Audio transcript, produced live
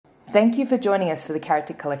Thank you for joining us for the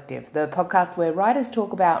Character Collective, the podcast where writers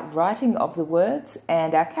talk about writing of the words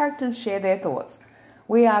and our characters share their thoughts.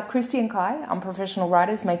 We are Christy and Kai, unprofessional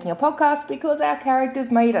writers making a podcast because our characters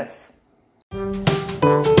made us.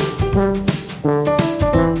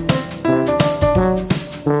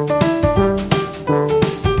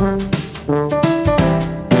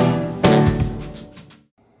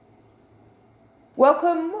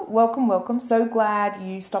 Welcome. So glad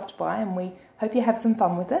you stopped by, and we hope you have some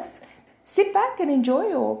fun with us. Sit back and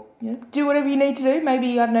enjoy, or do whatever you need to do.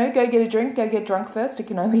 Maybe, I don't know, go get a drink, go get drunk first. It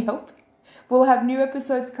can only help. We'll have new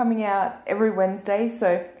episodes coming out every Wednesday,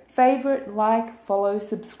 so favourite, like, follow,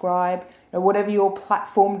 subscribe, whatever your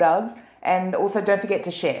platform does, and also don't forget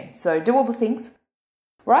to share. So do all the things.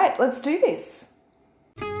 Right, let's do this.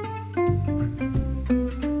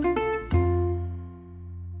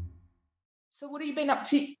 So what have you been up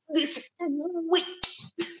to this week?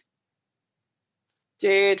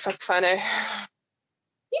 Dude, fuck if I know.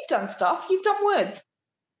 You've done stuff. You've done words.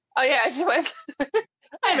 Oh, yeah, I was.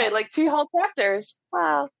 I made like 2 whole chapters.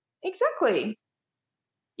 Wow. Exactly.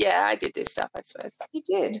 Yeah, I did do stuff, I suppose. You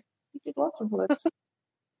did. You did lots of words.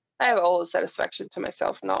 I have all the satisfaction to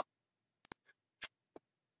myself not.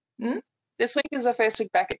 This week is the first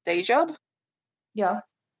week back at day job. Yeah.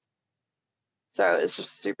 So it's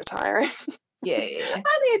just super tiring. Yeah.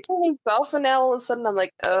 I think 2 weeks off, and now all of a sudden I'm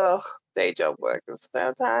like, ugh, day job work is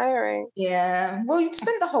so tiring. Yeah. Well, you've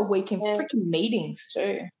spent the whole week in freaking meetings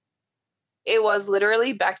too. It was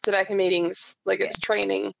literally back-to-back meetings. Like, it's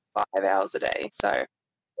training 5 hours a day. So, yeah.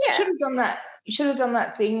 You should have done that. You should have done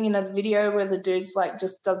that thing, the video where the dude's like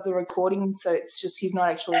just does the recording, so it's just he's not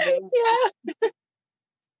actually there. Yeah.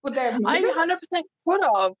 Would they have I 100% could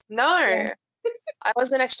have. No. Yeah. I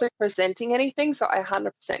wasn't actually presenting anything, so I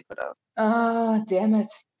 100% could have. Oh, damn it.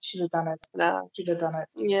 Should have done it. No. Should have done it.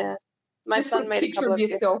 Yeah. My just son made a couple of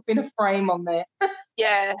yourself in a frame on there.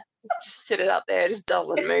 Yeah. Just sit it up there. It just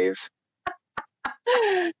doesn't move.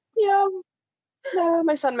 Yeah. No,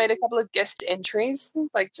 my son made a couple of guest entries,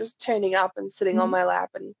 like just turning up and sitting on my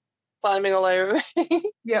lap and climbing all over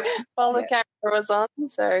me. Yep. While the camera was on.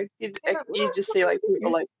 So you just see like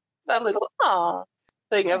people like that little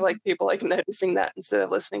thing of like people like noticing that instead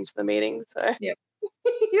of listening to the meeting. So yep.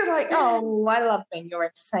 You're like, oh, I love being your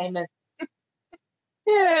entertainment.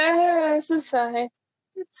 Yeah, it's the same.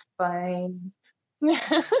 It's fine. You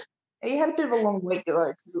had a bit of a long week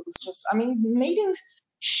though, because it was just, meetings,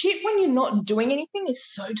 shit when you're not doing anything is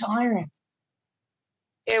so tiring.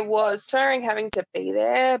 It was tiring having to be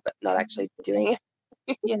there, but not actually doing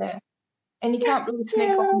it. Yeah. And you can't really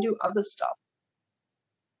sneak off and do other stuff.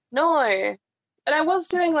 No. And I was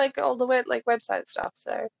doing like all the website stuff,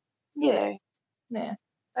 so Yeah.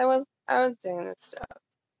 I was doing this stuff.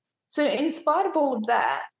 So in spite of all of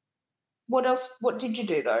that, what did you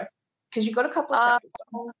do though? Because you got a couple of chapters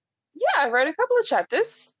done. Yeah, I wrote a couple of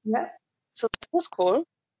chapters. Yeah. So that was cool.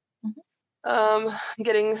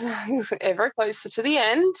 Getting ever closer to the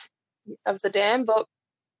end of the damn book.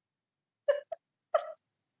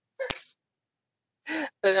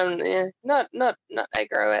 But not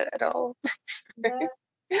aggro at all. Yeah.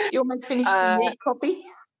 You almost finished the neat copy.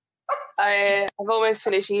 I've almost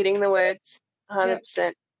finished eating the words.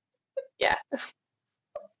 100%. Yeah. That's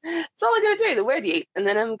all I gotta do, the word yeet, and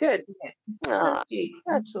then I'm good. Yeah.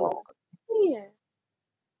 Absolutely. Yeah.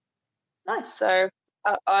 Nice. So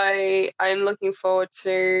I'm looking forward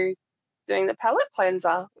to doing the palette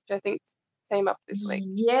cleanser, which I think came up this week.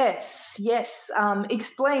 Yes.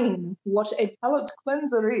 Explain what a palette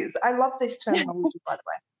cleanser is. I love this terminology, by the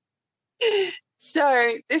way.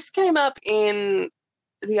 So this came up in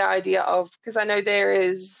the idea of, because I know there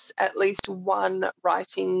is at least one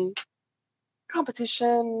writing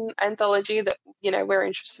competition anthology that we're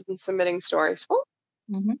interested in submitting stories for.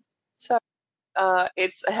 Mm-hmm. So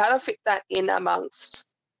it's how to fit that in amongst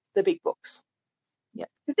the big books. Yeah,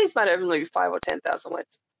 because these might only be 5,000 or 10,000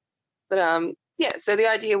 words. But so the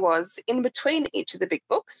idea was, in between each of the big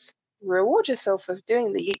books, reward yourself for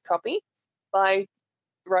doing the yeet copy by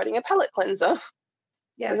writing a palette cleanser.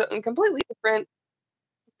 Yeah, something completely different,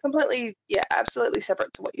 absolutely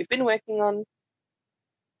separate to what you've been working on.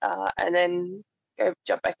 And then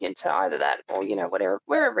jump back into either that or,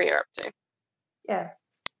 wherever you're up to. Yeah.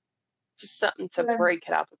 Just something to break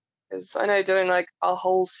it up. Because I know doing like a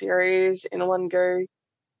whole series in one go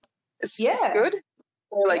is good.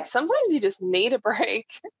 Or sometimes you just need a break.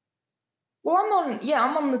 Well,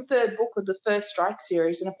 I'm on the 3rd book of the First Strike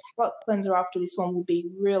series, and a palette cleanser after this one will be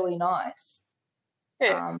really nice.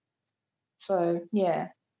 Yeah. So yeah.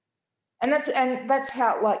 And that's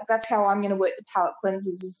how I'm going to work the palette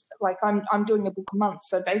cleansers. Is like I'm doing a book a month.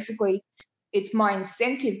 So basically, it's my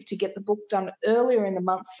incentive to get the book done earlier in the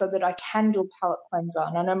month so that I can do a palate cleanser.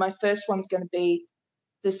 And I know my first one's going to be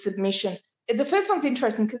the submission. The first one's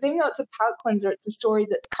interesting because even though it's a palate cleanser, it's a story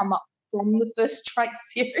that's come up from the first strike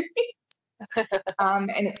series.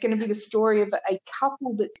 And it's going to be the story of a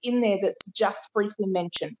couple that's in there that's just briefly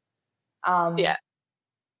mentioned. Yeah.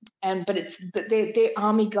 But they're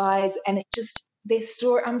army guys, and it just their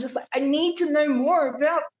story. I'm just like, I need to know more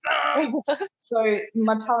about that. So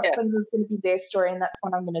my palate cleanser is going to be their story, and that's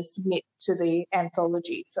one I'm going to submit to the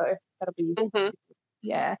anthology. So that'll be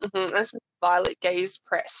That's Violet Gaze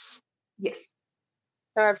Press. Yes.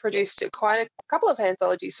 So I've produced quite a couple of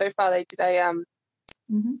anthologies so far. They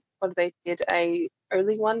did a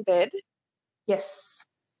Only One Bed. Yes.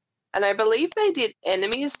 And I believe they did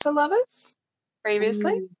Enemies to Lovers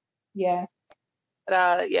previously. Yeah.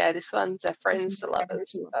 But this one's a Friends to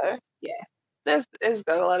Lovers. So yeah. There's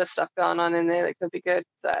got a lot of stuff going on in there that could be good.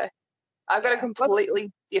 So I've got a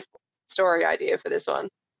completely different story idea for this one.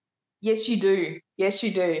 Yes, you do. Yes,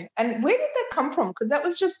 you do. And where did that come from? Because that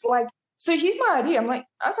was just like, so here's my idea. I'm like,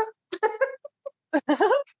 okay.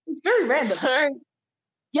 It's very random. So,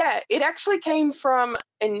 it actually came from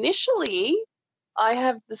initially, I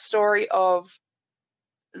have the story of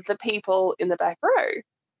the people in the back row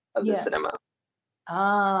of the cinema.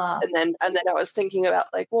 And then I was thinking about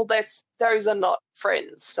like, well, those are not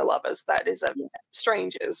friends to lovers. That is a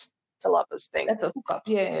strangers to lovers thing. That's a hookup.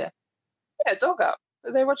 Yeah, it's a hookup.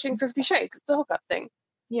 They're watching 50 Shades. It's a hookup thing.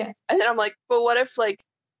 Yeah. And then I'm like, well, what if like,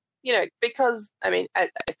 because, I mean,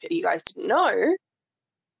 if you guys didn't know,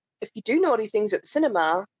 if you do naughty things at the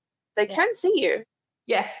cinema, they can see you.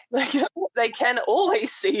 Yeah. They can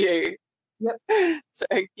always see you. Yep. So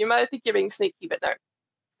you might think you're being sneaky, but no.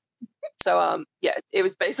 So, it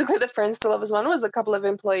was basically the Friends to Lovers one was a couple of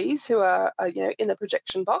employees who are in the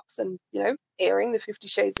projection box and, airing the 50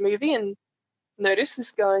 Shades movie and notice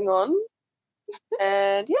this going on.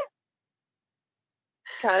 And,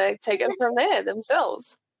 kind of take it from there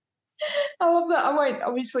themselves. I love that. I won't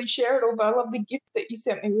obviously share it all, but I love the gift that you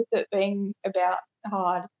sent me with it being about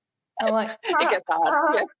hard. I'm like, it gets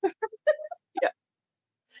hard.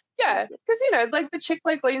 Yeah, because like the chick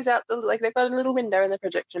like leans out, they've got a little window in the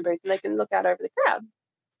projection booth, and they can look out over the crowd.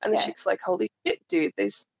 And the chick's like, "Holy shit, dude!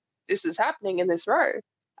 This is happening in this row."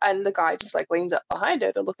 And the guy just like leans up behind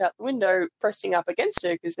her to look out the window, pressing up against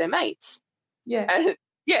her because they're mates. Yeah, and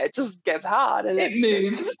it just gets hard, and it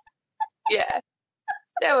moves.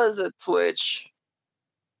 There was a twitch.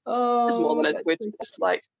 Oh, it's more than a twitch. It's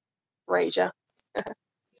like rager.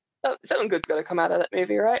 Something good's got to come out of that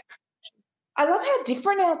movie, right? I love how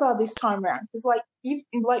different ours are this time around because, like, you've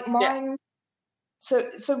like mine. So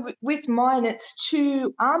with mine, it's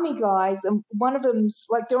two army guys, and one of them's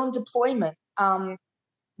like they're on deployment.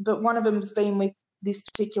 But one of them's been with this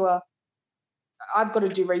particular. I've got to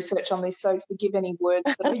do research on this, so forgive any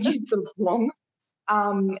words that I used sort of wrong.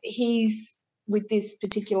 He's with this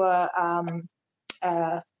particular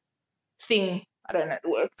thing. I don't know the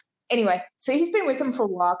word. Anyway, so he's been with them for a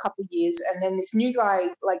while, a couple of years, and then this new guy,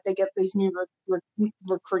 like they get these new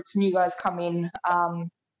recruits, new guys come in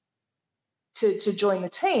to join the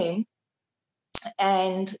team.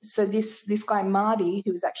 And so this guy, Marty,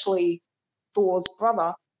 who's actually Thor's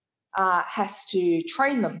brother, has to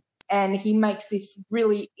train them. And he makes this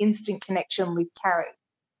really instant connection with Carrie,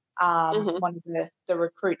 one of the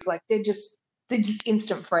recruits. Like they're just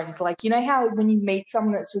instant friends. Like, you know how when you meet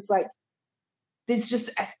someone that's just like, there's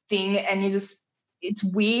just a thing and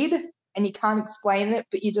it's weird and you can't explain it,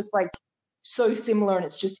 but you're just like so similar and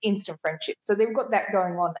it's just instant friendship. So they've got that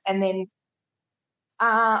going on. And then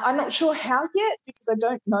I'm not sure how yet because I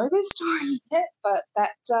don't know their story yet, but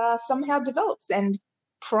that somehow develops. And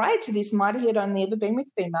prior to this, Marty had only ever been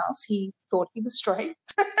with females. He thought he was straight.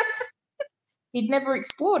 He'd never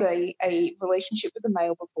explored a relationship with a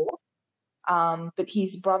male before. But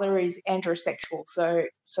his brother is androsexual, so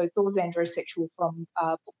Thor's androsexual from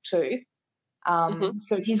book 2.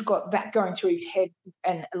 So he's got that going through his head,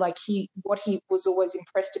 and like what he was always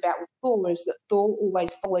impressed about with Thor is that Thor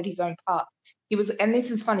always followed his own path. And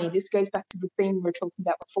this is funny. This goes back to the theme we were talking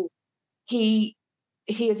about before. He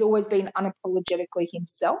has always been unapologetically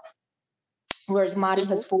himself, whereas Marty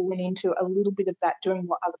has fallen into a little bit of that, doing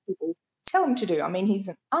what other people tell him to do. I mean, he's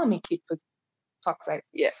an army kid for fuck's sake.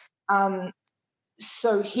 Yeah.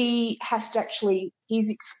 So he has to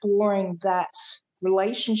he's exploring that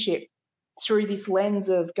relationship through this lens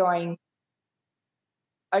of going,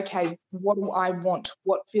 okay, what do I want?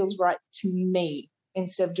 What feels right to me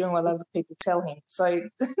instead of doing what other people tell him? So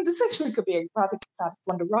this actually could be a rather cathartic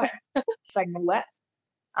one to write, saying all that.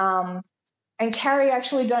 And Carrie, I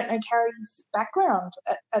actually don't know Carrie's background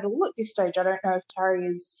at all at this stage. I don't know if Carrie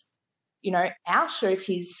is, out, or if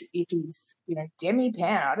he's Demi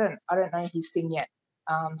Pan. I don't know his thing yet.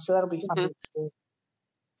 So that'll be fun to explore.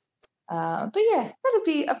 But yeah, that'll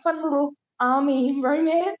be a fun little army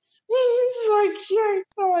romance. It's so cute.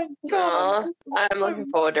 Oh my god! I'm looking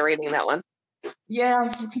forward to reading that one. Yeah, I'm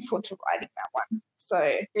just looking forward to writing that one. So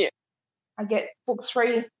yeah, I get book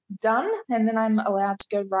 3 done, and then I'm allowed to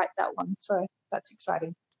go write that one. So that's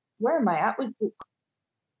exciting. Where am I at with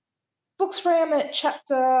book 3? I'm at I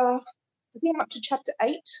think I'm up to chapter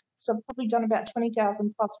 8. So I've probably done about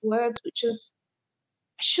 20,000 plus words, which is,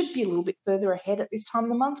 I should be a little bit further ahead at this time of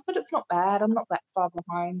the month, but it's not bad. I'm not that far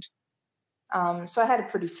behind. So I had a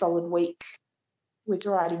pretty solid week with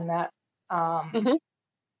writing that. Yeah,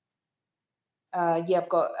 I've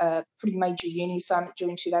got a pretty major uni assignment due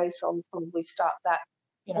in 2 days, so I'll probably start that,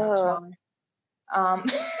 tomorrow.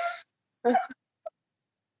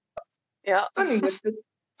 Yeah. It's only with the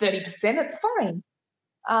 30%, it's fine.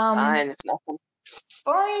 Fine, it's nothing.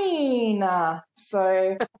 Fine.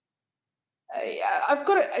 So I've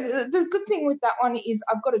got the good thing with that one is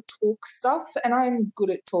I've got to talk stuff, and I'm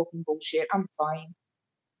good at talking bullshit. I'm fine.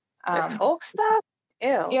 Talk stuff?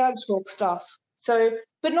 Ew. Yeah, I talk stuff. So,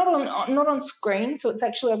 but not on screen. So it's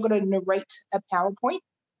actually I've got to narrate a PowerPoint.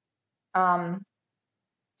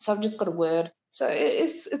 So I've just got a word. So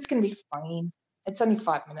it's going to be fine. It's only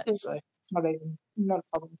 5 minutes, so it's not a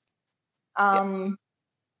problem.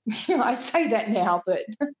 I say that now, but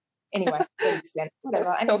anyway, 30%,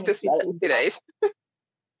 whatever. Talk to us about it in 2 days.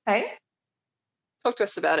 Hey? Talk to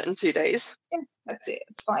us about it in 2 days. Yeah, that's it.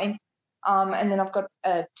 It's fine. And then I've got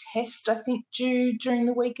a test, I think, due during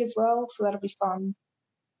the week as well, so that'll be fun.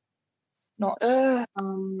 It's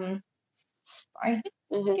fine.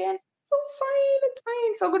 Again, it's all fine. It's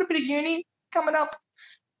fine. So I've got a bit of uni coming up.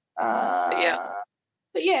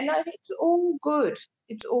 But yeah, no, it's all good.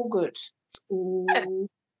 It's all good. It's all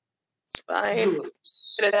it's fine. Good.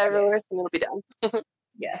 Get it over with and it'll be done.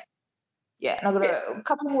 Yeah. And I've got a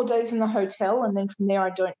couple more days in the hotel, and then from there I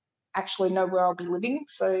don't actually know where I'll be living,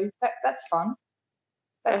 so that's fun.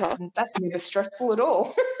 That's never stressful at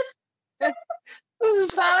all. This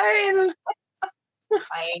is fine.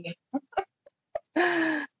 Fine.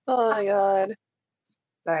 Oh my god.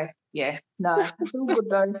 So yeah, no, it's all good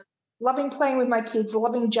though. Loving playing with my kids,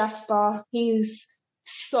 loving Jasper. He's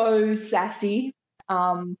so sassy.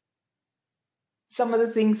 Some of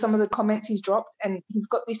the comments he's dropped, and he's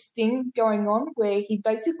got this thing going on where he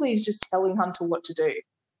basically is just telling Hunter what to do.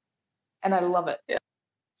 And I love it. Yeah.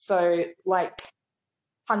 So, like,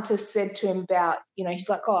 Hunter said to him about, he's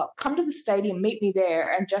like, oh, come to the stadium, meet me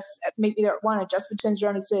there, and just meet me there at 1. And Jasper turns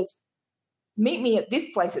around and says, meet me at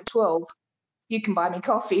this place at 12. You can buy me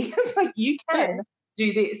coffee. It's like, you can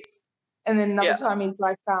do this. And then another time he's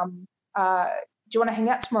like, do you want to hang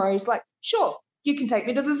out tomorrow? He's like, sure, you can take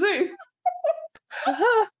me to the zoo.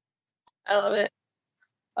 I love it.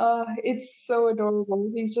 It's so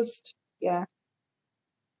adorable. He's just, And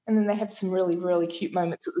then they have some really, really cute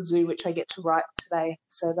moments at the zoo, which I get to write today.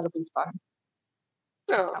 So that'll be fun.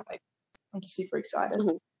 Oh. I'm super excited.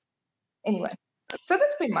 Mm-hmm. Anyway, so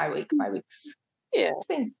that's been my week. My week's it's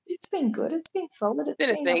been good. It's been solid. It's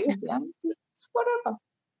been up and down. It's whatever.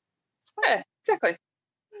 It's fine. Yeah, exactly.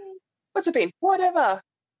 What's it been? Whatever.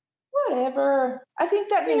 I think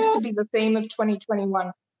that needs to be the theme of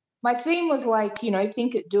 2021. My theme was like,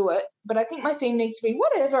 think it, do it. But I think my theme needs to be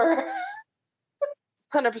whatever.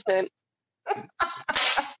 100%.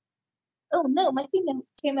 Oh, no, my theme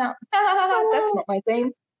came out. That's not my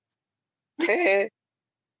theme.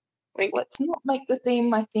 Let's not make the theme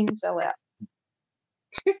my thing fell out.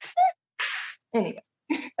 Anyway.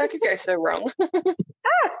 That could go so wrong.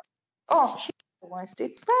 Oh, shit. Otherwise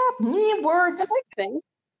did. Words. Thing.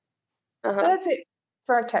 That's it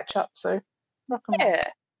for our catch up. So,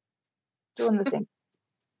 doing the thing.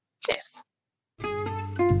 Yes.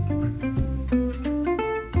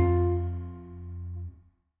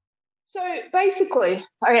 So basically,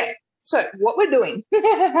 so what we're doing.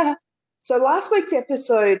 So last week's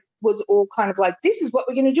episode was all kind of like, this is what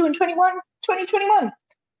we're going to do in 2021.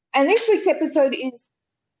 And this week's episode is,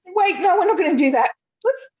 wait, no, we're not going to do that.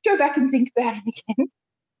 Let's go back and think about it again.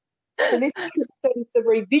 So this episode is the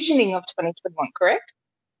revisioning of 2021, correct?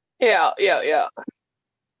 Yeah.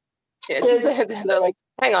 Yes, they're like,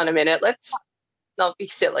 hang on a minute, let's not be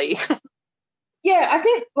silly. Yeah, I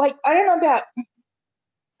think, I don't know about,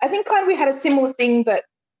 I think kind of we had a similar thing, but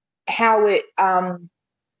how it, I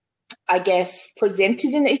guess,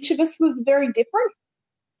 presented in each of us was very different.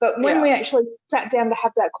 But when we actually sat down to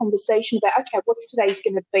have that conversation about, okay, what's today's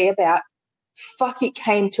going to be about, fuck, it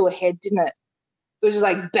came to a head, didn't it? It was just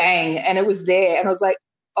like bang, and it was there, and I was like,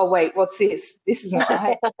 oh wait, what's this? This isn't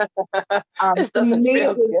right. This doesn't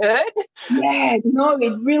feel good. Yeah, no,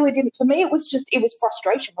 it really didn't. For me, it was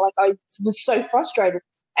frustration. Like I was so frustrated,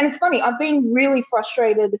 and it's funny. I've been really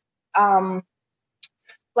frustrated. Okay,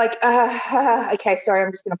 sorry,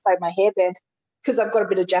 I'm just going to play my hairband because I've got a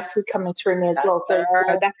bit of jasper coming through me as well, so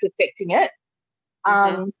that's affecting it.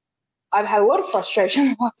 I've had a lot of frustration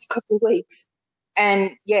the last couple of weeks,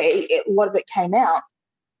 and a lot of it came out.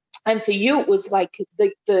 And for you, it was like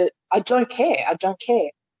the I don't care.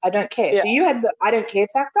 Yeah. So you had the I don't care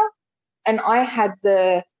factor, and I had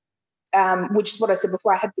the which is what I said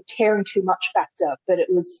before. I had the caring too much factor, but it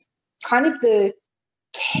was kind of the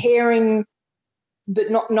caring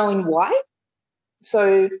but not knowing why.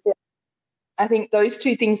 So I think those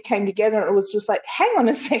two things came together, and it was just like, hang on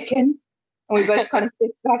a second. And we both kind of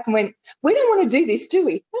stepped back and went, we don't want to do this, do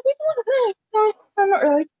we? No, we don't want to. No, not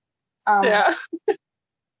really. Yeah.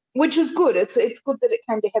 Which was good. It's good that it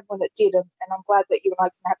came to head when it did, and I'm glad that you and I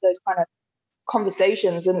can have those kind of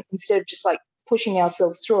conversations, and instead of just like pushing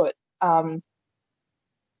ourselves through it,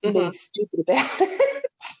 being stupid about it.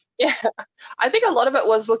 Yeah, I think a lot of it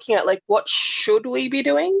was looking at like what should we be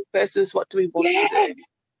doing versus what do we want to do.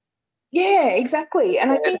 Yeah, exactly.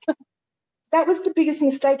 And I think that was the biggest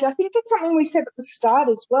mistake. I think that's something we said at the start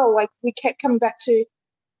as well. Like we kept coming back to,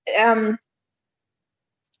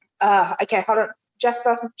 okay, hold on,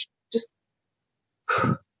 Jasper, just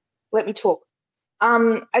let me talk.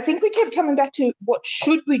 I think we kept coming back to what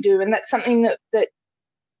should we do, and that's something that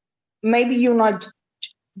maybe you and I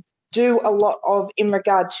do a lot of in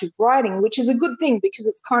regard to writing, which is a good thing because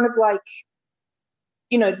it's kind of like,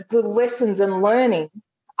 the lessons and learning.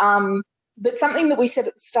 But something that we said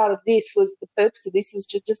at the start of this was the purpose of this is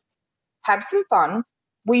to just have some fun.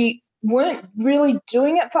 We weren't really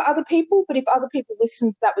doing it for other people, but if other people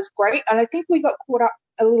listened, that was great. And I think we got caught up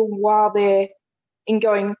a little while there in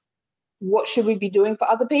going, what should we be doing for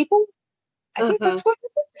other people? I think that's what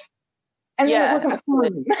it was. And then it wasn't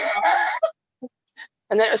fun.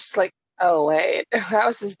 And then it was just like, oh, wait, how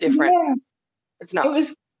is this different? Yeah. It's not. It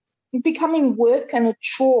was becoming work and a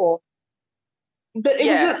chore. But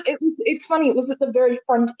it's funny, it was at the very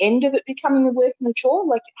front end of it becoming a work and a chore.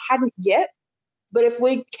 Like it hadn't yet. But if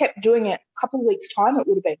we kept doing it a couple of weeks' time, it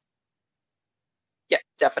would have been. Yeah,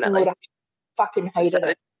 definitely. I would have fucking hated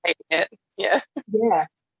it. Yeah. Yeah.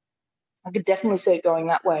 I could definitely see it going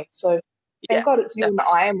that way. So thank God it's you and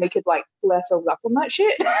I, and we could like pull ourselves up on that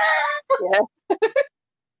shit. Yeah.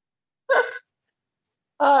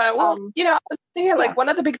 I was thinking like one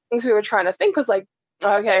of the big things we were trying to think was like,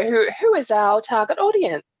 okay, who is our target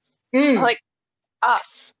audience? Like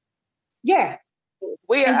us. Yeah.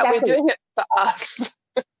 We're doing it for us.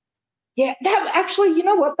 Yeah, that actually, you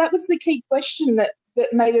know what? That was the key question that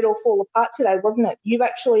made it all fall apart today, wasn't it? You've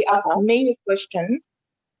actually asked me a question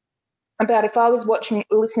about if I was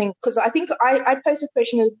listening, because I think I posed a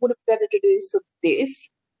question of would it be better to do this?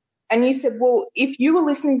 And you said, well, if you were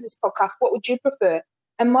listening to this podcast, what would you prefer?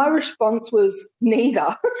 And my response was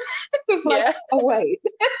neither. It was like, oh, wait.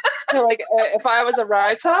 Like, if I was a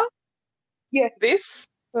writer, this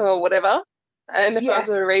or whatever. And if I was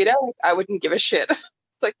a reader, like, I wouldn't give a shit. It's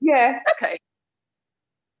like, okay.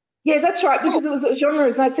 Yeah, that's right, because it was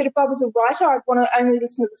genres. And I said if I was a writer, I'd want to only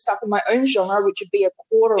listen to the stuff in my own genre, which would be a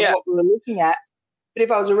quarter of what we were looking at. But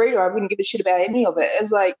if I was a reader, I wouldn't give a shit about any of it.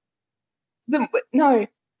 It's like, no,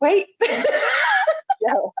 wait.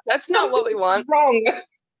 Yeah, that's not what we want. Wrong.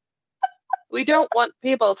 We don't want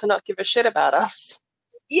people to not give a shit about us.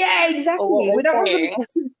 Yeah, exactly. We don't want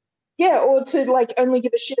them to, or to like only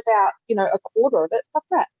give a shit about, a quarter of it. Fuck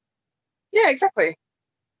that. Yeah, exactly.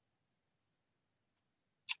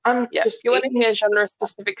 If you want to hear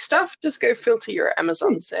genre-specific stuff, just go filter your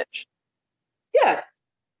Amazon search. Yeah.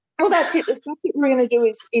 Well, that's it. The stuff that we're going to do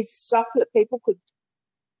is stuff that people could,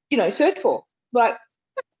 search for. Like,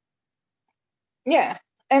 yeah.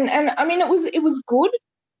 And I mean, it was good.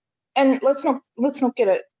 And let's not get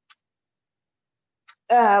it.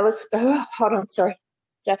 Hold on. Sorry,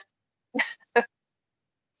 Jeff.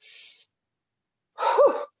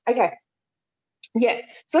 Okay. Yeah.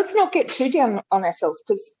 So let's not get too down on ourselves,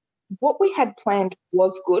 because what we had planned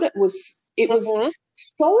was good. It was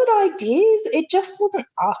solid ideas. It just wasn't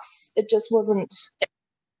us. It just wasn't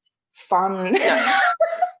fun. No.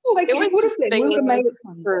 Like it would have been. We would have made it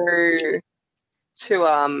fun.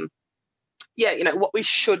 To what we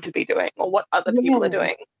should be doing or what other people are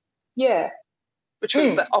doing. Yeah. Which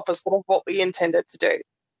was the opposite of what we intended to do.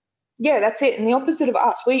 Yeah, that's it. And the opposite of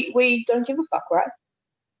us. We don't give a fuck, right?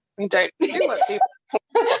 We don't do what people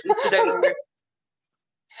want to do. I love that.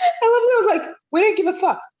 I was like, we don't give a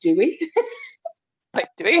fuck, do we? Wait,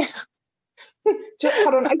 do we?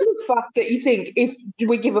 Hold on, I give a fuck that you think if do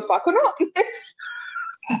we give a fuck or not?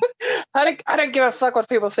 I don't give a fuck what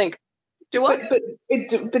people think. Do I? But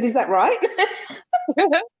is that right?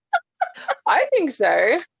 I think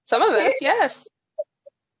so. Some of us, yes.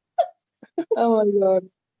 Oh my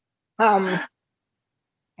god.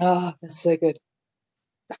 Oh, that's so good.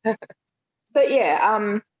 But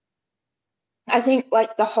yeah, I think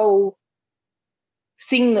like the whole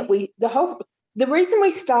thing that the reason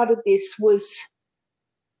we started this was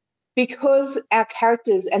because our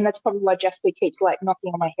characters, and that's probably why Jasper keeps like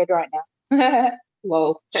knocking on my head right now.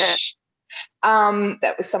 Lol.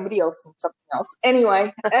 That was somebody else and something else.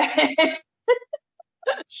 Anyway,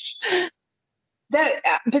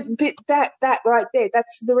 that right there,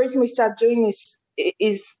 that's the reason we started doing this,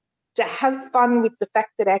 is to have fun with the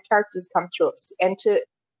fact that our characters come to us and to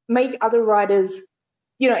make other writers,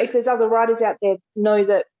 if there's other writers out there, know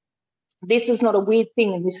that this is not a weird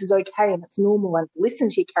thing and this is okay and it's normal, and listen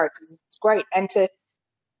to your characters and it's great, and to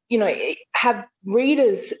have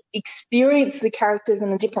readers experience the characters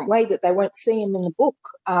in a different way that they won't see them in the book,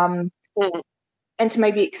 and to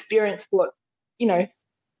maybe experience what a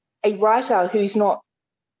writer who's not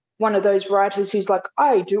one of those writers who's like,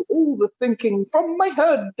 I do all the thinking from my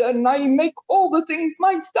head and I make all the things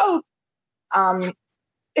myself.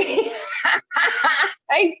 Hey,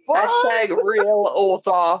 Hashtag real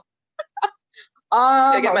author.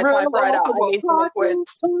 Go get my typewriter. I need to make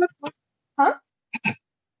words. Huh?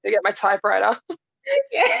 Go get my typewriter.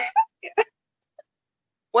 Yeah.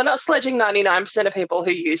 We're not sledging 99% of people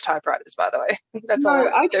who use typewriters, by the way. That's all.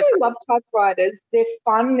 I do love typewriters. They're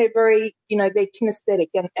fun. They're very, they're kinesthetic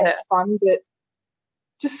and it's fun. But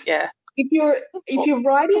just if you're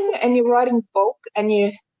writing and you're writing bulk and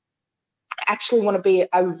you actually want to be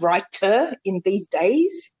a writer in these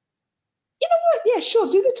days, you know what? Yeah, sure,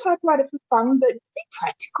 do the typewriter for fun, but be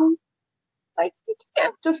practical. Like, you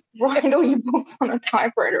can't just write all your books on a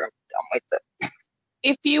typewriter. I'm done with it.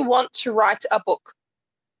 If you want to write a book,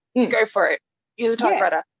 go for it. Use a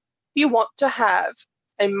typewriter. If you want to have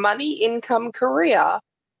a money income career,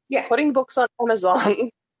 putting books on Amazon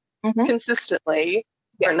consistently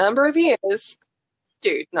for a number of years,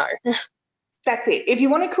 dude, no. That's it. If you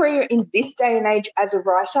want a career in this day and age as a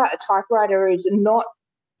writer, a typewriter is not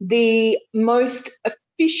the most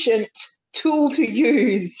efficient tool to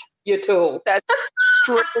use. Your tool. That's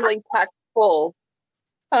extremely tactful.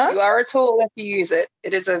 You are a tool if you use it.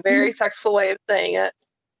 It is a very tactful way of saying it.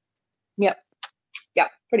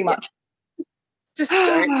 Yep, pretty much. Just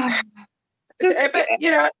don't. But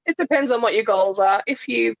it depends on what your goals are.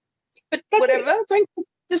 Whatever,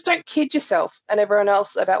 don't kid yourself and everyone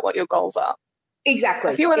else about what your goals are.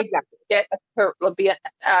 Exactly. If you want to be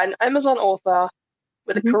an Amazon author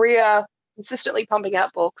with a career, consistently pumping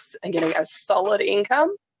out books and getting a solid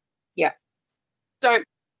income, don't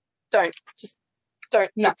kid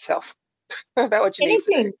yourself about what you need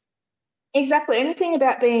to do. Exactly. Anything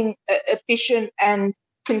about being efficient and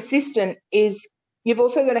consistent is you've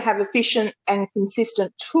also got to have efficient and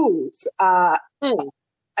consistent tools. A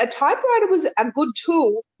typewriter was a good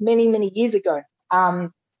tool many, many years ago.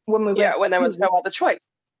 When there was no other choice.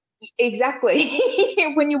 Exactly.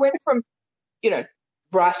 When you went from,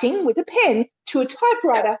 writing with a pen to a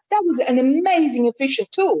typewriter, that was an amazing,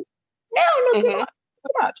 efficient tool. Now, not so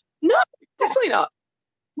much. No, definitely not.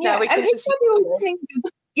 Yeah, and people probably listening.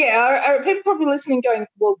 Are people probably listening going,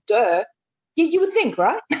 well, duh. You would think,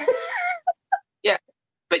 right? Yeah.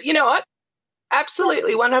 But you know what?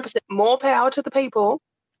 Absolutely, 100% more power to the people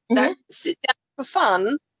that sit down for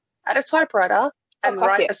fun at a typewriter and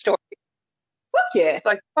write a story. Fuck yeah.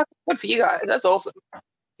 Like, good for you guys. That's awesome.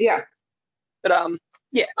 Yeah. But,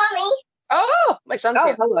 yeah. Mommy. Oh, my son's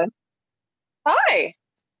here. Hello. Hi.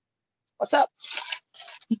 What's up?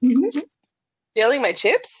 Stealing my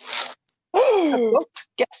chips?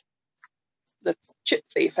 Guess the chip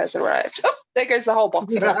thief has arrived. Oh, there goes the whole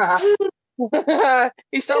box.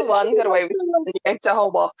 He stole one, got away with it, and yanked a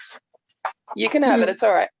whole box. You can have it. It's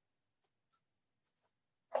all right.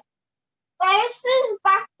 This is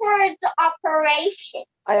backwards operation.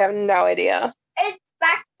 I have no idea. It's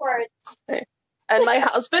backwards. And my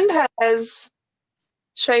husband has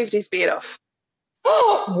shaved his beard off.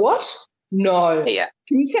 What? No. Yeah.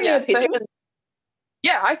 Can you send me a picture?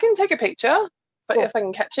 I can take a picture, but if I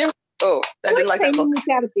can catch him. Oh, that didn't like that look.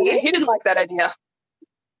 He didn't like that idea.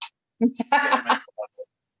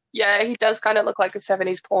 Yeah, he does kind of look like a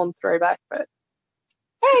 70s porn throwback, but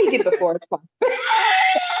he did before. It's fine.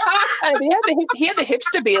 And he had the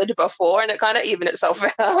hipster beard before, and it kind of evened itself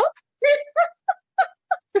out. Mom,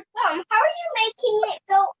 how are you making it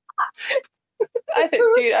go up?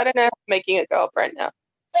 Dude, I don't know how I'm making it go up right now.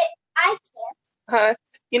 I can't.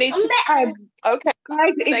 You need to. Okay.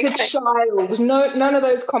 Guys, it's a child. No, none of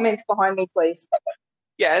those comments behind me, please.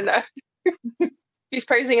 Yeah, no. He's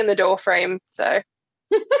posing in the door frame, so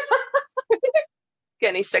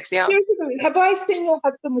getting his sexy arm. Seriously, have I seen your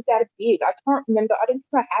husband without a beard? I can't remember. I don't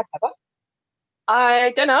think I have I?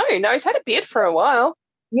 I don't know. No, he's had a beard for a while.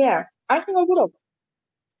 Yeah, I think I would have.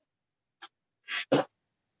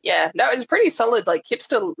 Yeah, no, it was a pretty solid, like,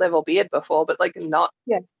 hipster level beard before, but, like, not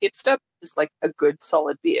hipster, just, like, a good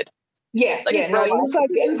solid beard. Yeah, like, no, it was like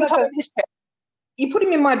you put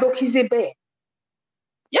him in my book, he's a bear.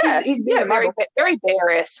 Yeah, he's very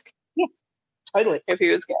bear-esque. Yeah, totally. If he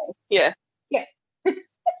was gay. Yeah. Yeah.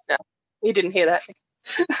 No, he didn't hear that.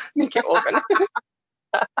 Get Orban.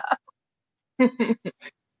 Hang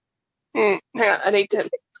on, I need to,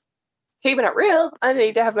 keeping it real, I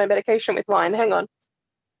need to have my medication with wine. Hang on.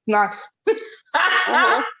 Nice.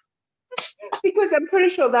 Because I'm pretty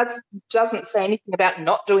sure that doesn't say anything about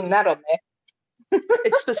not doing that on there.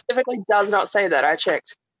 It specifically does not say that. I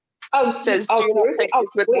checked. Oh, it says do not take this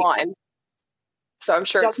with wine. So I'm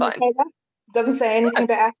sure it's fine. Doesn't say anything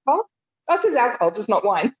about alcohol? Oh, it says alcohol, just not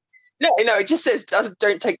wine. No, it just says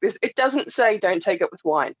don't take this. It doesn't say don't take it with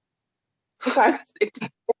wine. Okay. It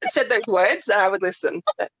said those words, then I would listen.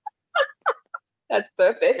 That's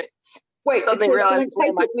perfect. Wait, suddenly realised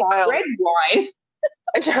my child, red wine.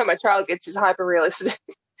 My child gets his hyper realistic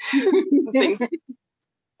thing.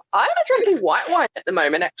 I'm drinking white wine at the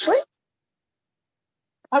moment, actually.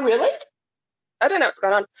 Oh, really? I don't know what's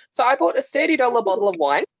going on. So I bought a $30 bottle of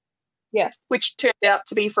wine. Yeah. Which turned out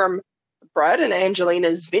to be from Brad and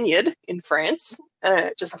Angelina's vineyard in France.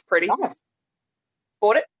 Just pretty. Nice.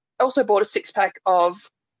 Bought it. I also bought a 6-pack of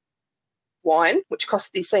wine, which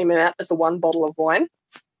cost the same amount as the one bottle of wine.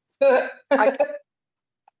 Man,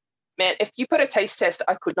 if you put a taste test,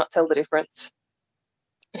 I could not tell the difference.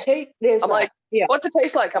 See, I'm like, what's it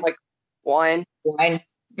taste like? I'm like, wine. Wine.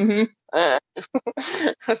 Mm-hmm.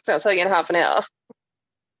 So I'll tell you in half an hour.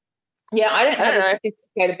 Yeah, I don't have a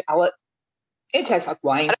sophisticated palate. It tastes like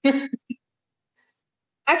wine.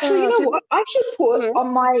 Actually, you know what? I should put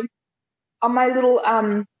on my little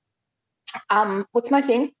what's my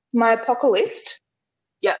thing? My apocalypse.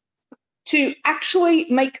 Yeah. To actually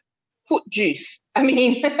make foot juice. I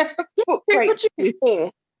mean, foot juice.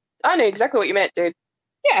 I know exactly what you meant, dude.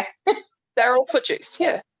 Yeah. They're all foot juice.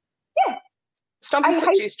 Yeah. Yeah. Stomping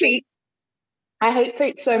foot juice. I hate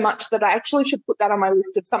feet so much that I actually should put that on my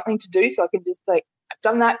list of something to do so I can just like, I've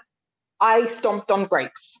done that. I stomped on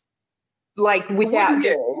grapes, like without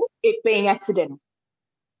it being accidental.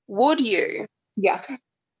 Would you? Yeah.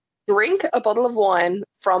 Drink a bottle of wine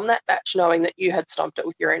from that batch knowing that you had stomped it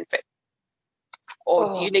with your own feet?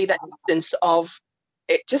 Or do you need that instance of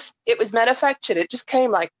it was manufactured, it just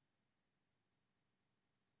came like...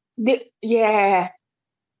 Yeah,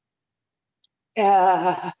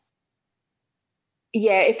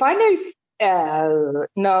 if I know...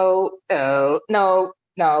 no.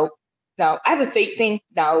 I have a feet thing.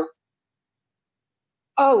 No.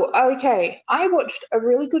 Oh, okay. I watched a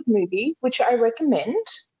really good movie, which I recommend,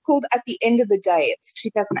 called At the End of the Day. It's a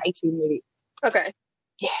 2018 movie. Okay.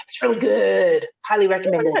 Yeah, it's really good. Highly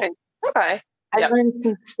recommended. Okay. I learned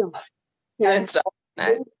some stuff. Learned stuff.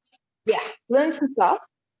 No. Yeah, learned some stuff.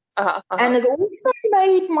 Uh-huh. And it also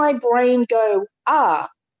made my brain go,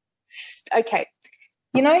 okay.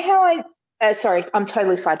 You know how sorry, I'm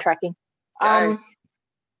totally sidetracking.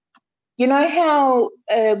 You know how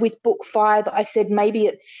with book 5 I said maybe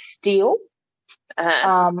it's Steele,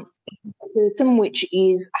 the person which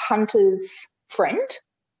is Hunter's friend,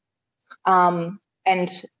 and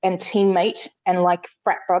teammate and like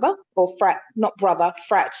frat brother or frat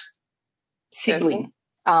sibling.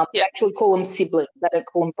 They actually call them siblings. They don't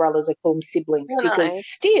call them brothers. They call them siblings because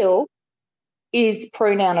Steele is the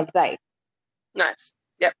pronoun of they. Nice.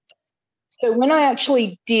 Yep. So when I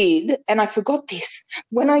actually did, and I forgot this,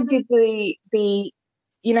 when I did the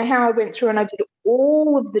you know how I went through and I did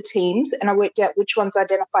all of the teams and I worked out which ones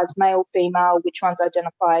identified as male, female, which ones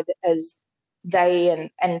identified as they,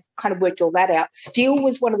 and kind of worked all that out. Steele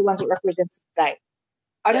was one of the ones that represents they.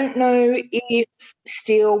 I don't know if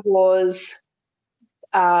Steele was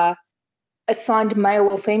assigned male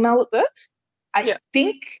or female at birth. I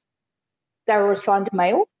think they were assigned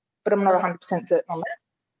male, but I'm not 100% certain on that.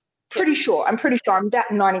 I'm pretty sure. I'm about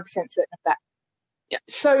 90% certain of that. Yeah.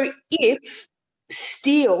 So if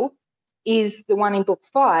Steele is the one in book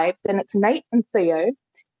 5, then it's Nate and Theo.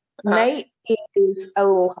 Nate is a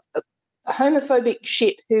little homophobic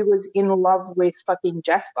shit who was in love with fucking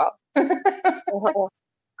Jasper.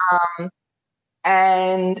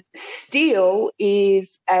 and Steel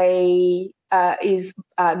is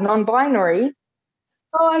non-binary.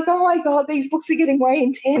 Oh my god, these books are getting way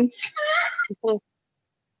intense.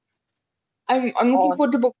 I'm looking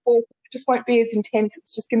forward to book 4. It just won't be as intense.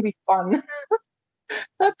 It's just going to be fun.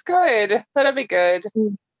 That's good. That'll be good.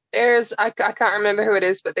 There's I can't remember who it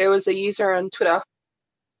is, but there was a user on Twitter,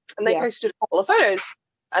 and they posted a couple of photos,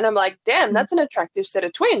 and I'm like, damn, that's an attractive set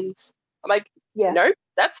of twins. I'm like, nope,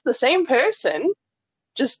 that's the same person,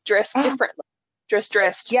 just dressed differently, dressed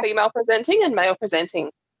female presenting and male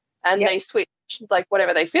presenting, and they switch like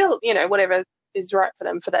whatever they feel, whatever is right for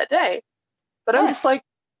them for that day. But I'm just like,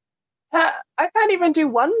 I can't even do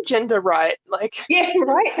one gender right. Like,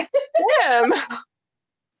 right. Damn.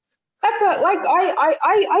 That's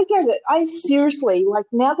I get it. I seriously, like,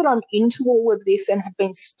 now that I'm into all of this and have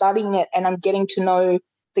been studying it and I'm getting to know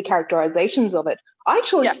the characterizations of it, I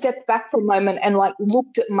actually stepped back for a moment and like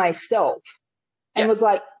looked at myself and was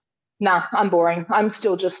like, nah, I'm boring. I'm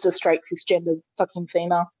still just a straight cisgender fucking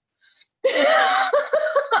female.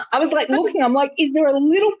 I was like looking, I'm like, is there a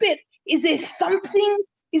little bit, is there something,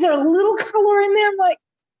 is there a little colour in there? I'm like,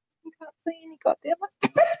 I can't see any, goddamn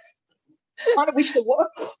it. I kind of wish there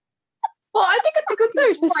was. Well, I think it's good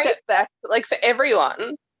though to step back, like for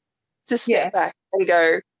everyone, to step back and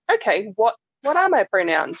go, okay, what are my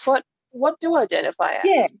pronouns? What do I identify as?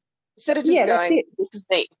 Yeah. Instead of just going, this is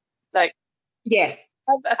me. Like, I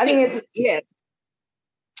think it's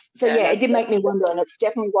So it did make me wonder, and it's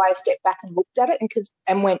definitely why I stepped back and looked at it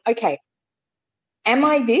and went, okay, am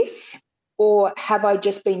I this, or have I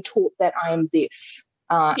just been taught that I am this?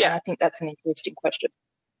 And I think that's an interesting question.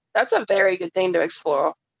 That's a very good thing to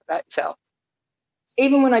explore about yourself.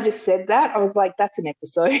 Even when I just said that, I was like, that's an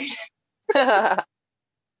episode.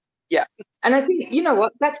 Yeah. And I think, you know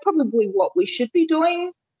what, that's probably what we should be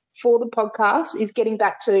doing for the podcast, is getting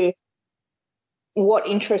back to what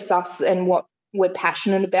interests us and what we're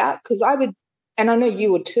passionate about. Because I would, and I know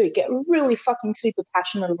you would too, get really fucking super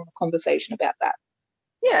passionate on a conversation about that.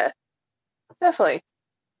 Yeah, definitely.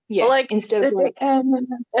 Yeah, like instead of like, a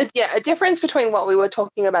difference between what we were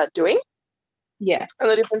talking about doing, and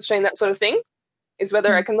the difference between that sort of thing is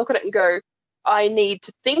whether I can look at it and go, I need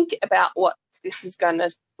to think about what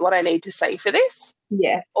I need to say for this,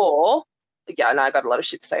 or I got a lot of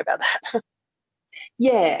shit to say about that.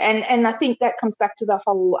 And I think that comes back to the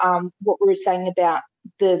whole what we were saying about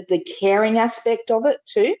the caring aspect of it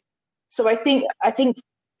too. So I think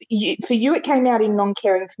for you it came out in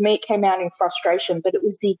non-caring. For me it came out in frustration, but it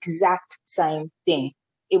was the exact same thing.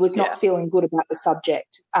 It was not feeling good about the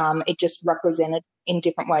subject. It just represented in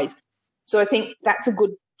different ways. So I think that's a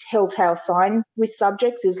good telltale sign with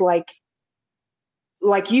subjects, is like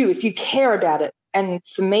you, if you care about it. And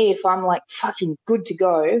for me, if I'm like fucking good to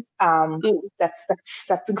go,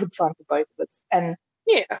 that's a good sign for both of us. And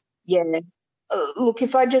look,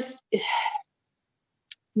 if I just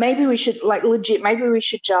maybe we should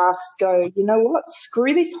just go, you know what?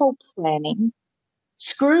 Screw this whole planning.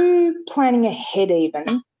 Screw planning ahead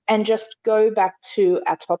even, and just go back to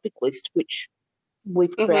our topic list, which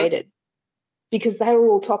we've created, because they were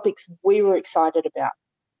all topics we were excited about.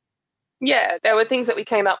 Yeah, there were things that we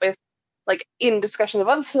came up with, like in discussion of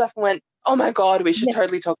other stuff, and went, oh my God, we should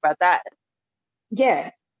totally talk about that. Yeah.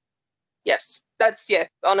 Yes, that's,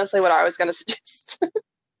 honestly what I was going to suggest.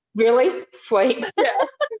 Really? Sweet.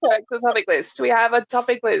 The topic list. We have a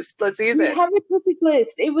topic list. Let's use it. We have a topic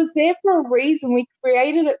list. It was there for a reason. We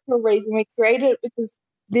created it for a reason. We created it because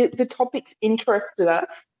the topics interested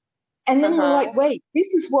us. And then we're like, wait, this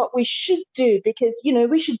is what we should do, because,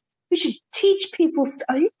 we should teach people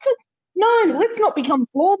stuff. No, let's not become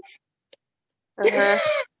blobs.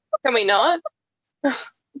 Can we not?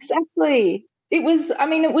 Exactly. It was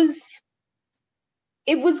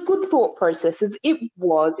good thought processes. It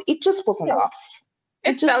just wasn't us.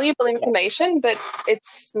 It's valuable information, but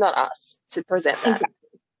it's not us to present that.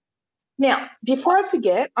 Exactly. Now, before I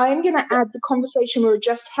forget, I am going to add the conversation we were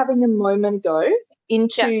just having a moment ago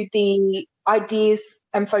into the ideas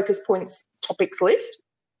and focus points topics list.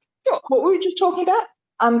 Sure. What were we just talking about?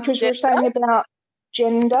 Because we were saying about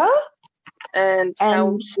gender and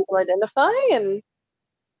how people identify, and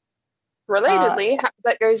relatedly, how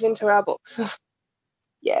that goes into our books.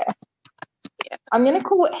 Yeah. I'm going to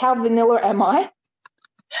call it How Vanilla Am I?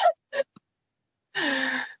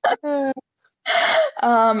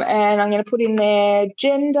 And I'm going to put in there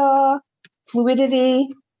gender, fluidity.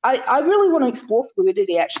 I really want to explore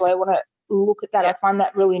fluidity, actually. I want to look at that. I find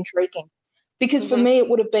that really intriguing, because for me it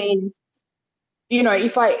would have been,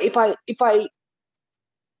 if I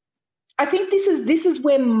think this is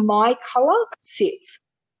where my colour sits.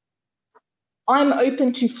 I'm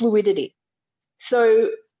open to fluidity. So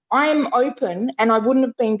I'm open, and I wouldn't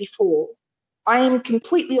have been before. I am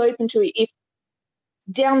completely open to it if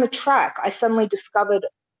down the track I suddenly discovered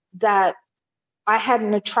that I had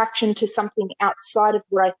an attraction to something outside of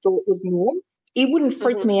what I thought was norm. It wouldn't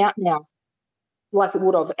freak me out now like it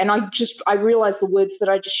would have. And I realized the words that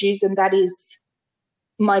I just used, and that is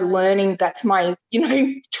my learning. That's my,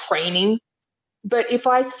 training. But if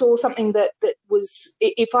I saw something that was,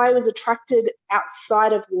 if I was attracted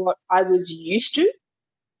outside of what I was used to,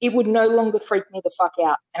 it would no longer freak me the fuck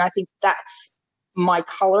out. And I think that's my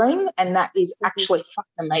colouring, and that is actually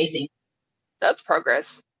fucking amazing. That's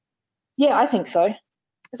progress. Yeah, I think so.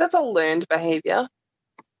 Because that's a learned behaviour.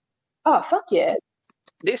 Oh, fuck yeah.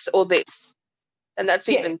 This or this. And that's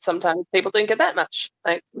even sometimes people don't get that much.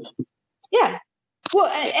 Like, yeah. Well,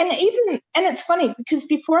 and it's funny because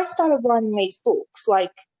before I started writing these books,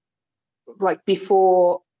 like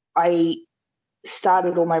before I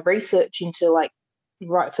started all my research into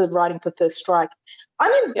writing for First Strike,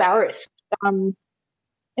 I'm embarrassed.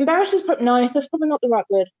 Embarrassed is no, that's probably not the right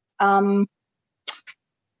word.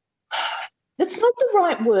 That's not the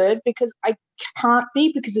right word because I can't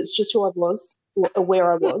be, because it's just who I was or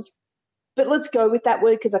where I was. But let's go with that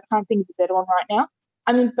word because I can't think of a better one right now.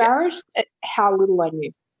 I'm embarrassed at how little I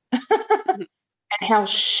knew and how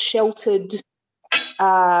sheltered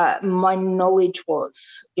my knowledge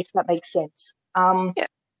was, if that makes sense. And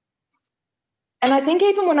I think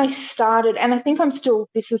even when I started, and I think I'm still,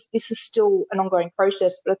 this is still an ongoing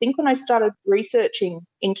process, but I think when I started researching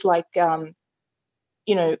into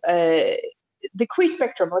the queer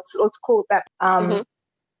spectrum, let's call it that.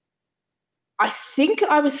 I think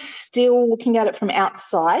I was still looking at it from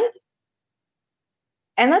outside.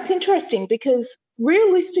 And that's interesting because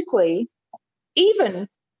realistically, even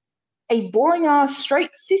a boring ass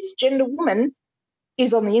straight cisgender woman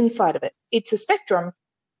is on the inside of it. It's a spectrum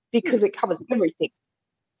because it covers everything.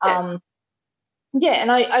 And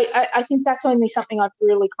I think that's only something I've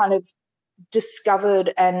really kind of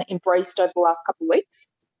discovered and embraced over the last couple of weeks.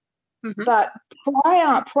 But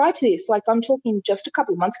prior to this, like I'm talking just a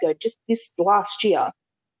couple of months ago, just this last year,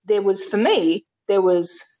 there was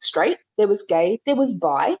straight, there was gay, there was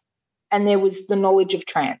bi, and there was the knowledge of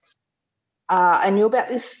trans. I knew about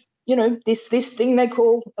this, this thing they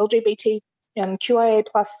call LGBT, QIA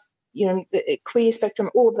plus, queer spectrum,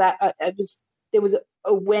 all of that. There was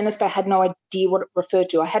awareness, but I had no idea what it referred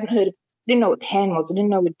to. I didn't know what pan was. I didn't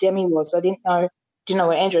know what demi was. I didn't know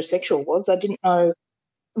what androsexual was. I didn't know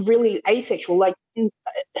really asexual. Like,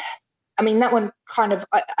 I mean, that one kind of,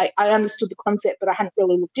 I understood the concept, but I hadn't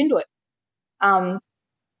really looked into it.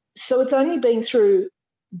 So it's only been through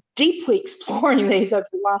deeply exploring these over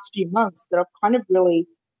the last few months that I've kind of really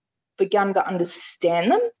begun to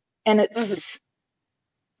understand them. And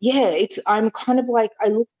I'm kind of like, I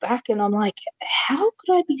look back and I'm like, how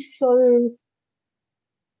could I be so,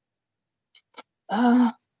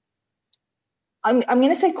 I'm going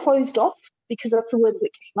to say closed off because that's the words that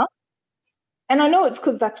came up. And I know it's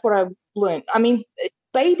because that's what I've learned. I mean,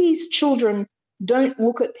 children don't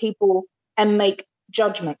look at people and make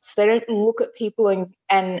judgments. They don't look at people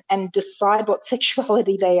and decide what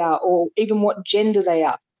sexuality they are or even what gender they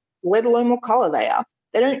are, let alone what color they are.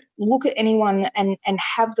 They don't look at anyone and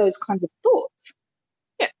have those kinds of thoughts.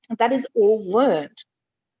 Yeah. That is all learned.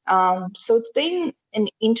 So it's been an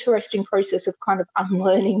interesting process of kind of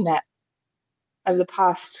unlearning that over the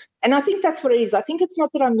past. And I think that's what it is. I think it's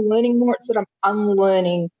not that I'm learning more, it's that I'm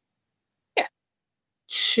unlearning.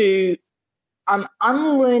 I'm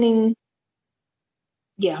unlearning.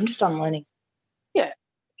 Yeah, I'm just unlearning. Yeah.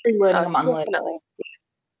 Through learning, I'm unlearning. Definitely.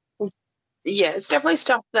 Yeah, it's definitely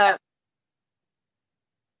stuff that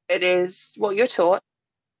it is what you're taught.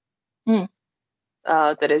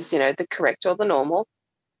 That is, the correct or the normal.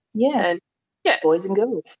 Yeah. And boys and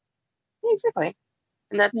girls. Yeah, exactly.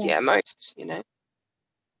 And that's most,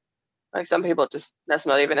 like some people just, that's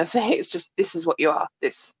not even a thing. It's just, this is what you are.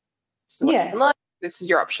 This is what you like. This is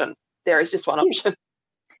your option. There is just one option.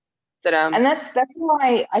 And that's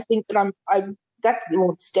why I think that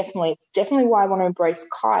it's definitely why I want to embrace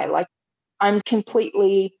Kai. Like, I'm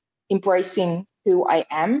completely embracing who I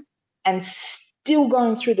am and still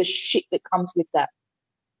going through the shit that comes with that.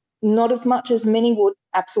 Not as much as many would,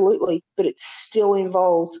 absolutely, but it still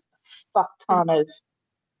involves a fuck ton of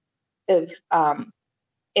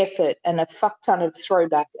effort and a fuck ton of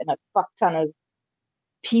throwback and a fuck ton of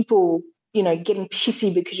people, getting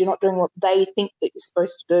pissy because you're not doing what they think that you're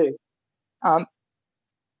supposed to do.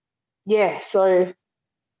 So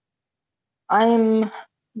I'm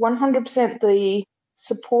 100% the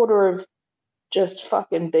supporter of just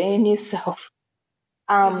fucking being yourself.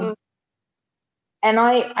 And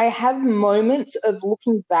I have moments of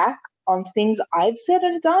looking back on things I've said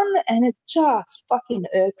and done, and it just fucking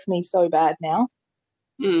irks me so bad now.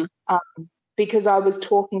 Because I was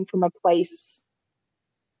talking from a place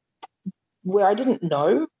where I didn't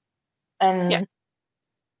know, and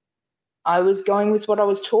I was going with what I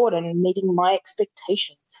was taught and meeting my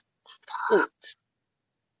expectations. It's fucked.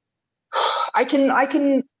 I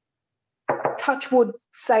can touch wood,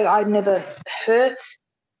 say I'd never hurt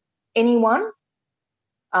anyone.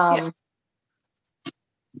 But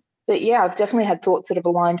yeah, I've definitely had thoughts that have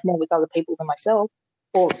aligned more with other people than myself,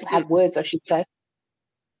 or had words, I should say.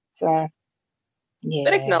 So, yeah.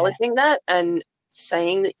 But acknowledging that and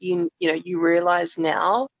saying that you realize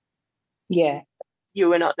now, you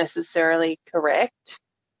were not necessarily correct.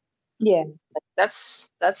 Yeah, that's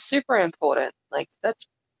super important. Like that's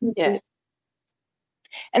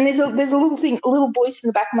And there's a little voice in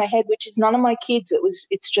the back of my head, which is none of my kids.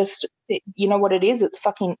 It's just, you know what it is? It's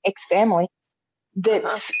fucking ex-family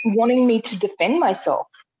that's wanting me to defend myself.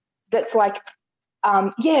 That's like,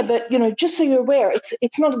 but just so you're aware,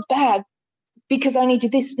 it's not as bad because I need to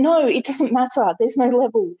this. No, it doesn't matter. There's no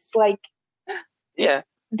levels. Like,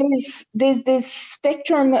 there's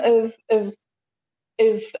spectrum of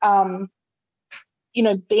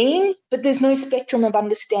being, but there's no spectrum of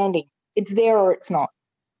understanding. It's there or it's not.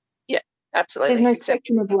 Absolutely. There's no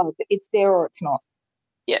spectrum of love. It's there or it's not.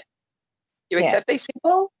 Yeah. You accept these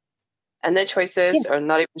people and their choices are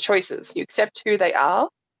not even choices. You accept who they are.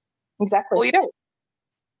 Exactly. Or you don't.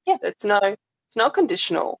 Yeah. It's not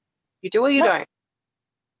conditional. You do or you don't.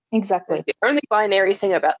 Exactly. It's the only binary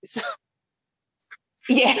thing about this.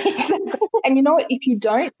 Yeah, exactly. And you know what? If you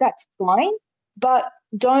don't, that's fine. But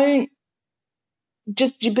but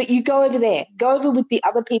you go over there. Go over with the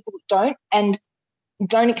other people that don't, and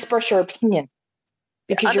don't express your opinion,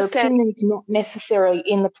 because your opinion is not necessarily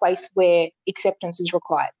in the place where acceptance is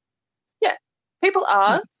required. Yeah, people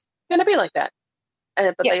are going to be like that,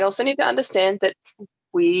 but they also need to understand that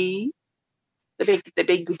we, the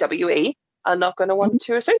big WE, are not going to want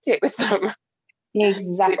to associate with them.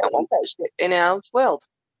 Exactly. We don't want that shit in our world.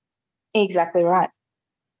 Exactly right.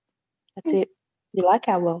 That's it. We like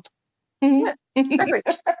our world. Yeah, exactly.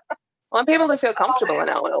 I want people to feel comfortable in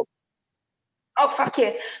our world. Oh fuck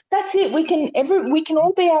yeah! That's it. We can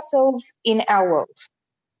all be ourselves in our world.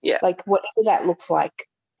 Yeah, like whatever that looks like.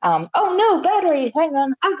 Oh no, battery! Hang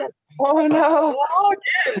on, I got. Oh no! Oh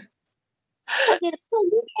no! I gotta plug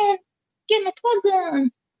in. Get my plug on.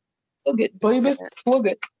 Plug it, baby. Plug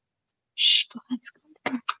it. Shh, guys,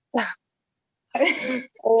 calm down.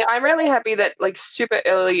 I'm really happy that like super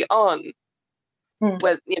early on,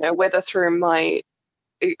 whether through my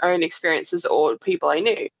own experiences or people I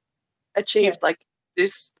knew, achieved like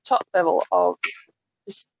this top level of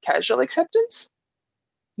just casual acceptance.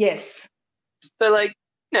 Yes. So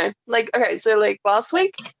okay, so like last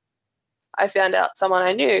week I found out someone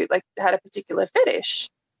I knew like had a particular fetish.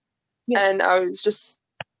 And I was just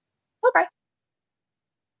okay.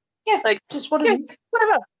 Yeah. Like just what it is.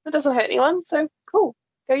 Whatever. It doesn't hurt anyone, so cool.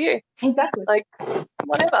 Go you. Exactly. Like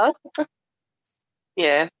whatever.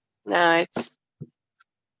 Yeah. No,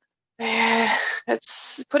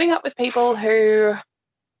 it's putting up with people who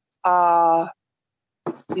are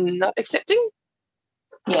not accepting.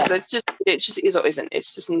 Yeah. So it just is or isn't.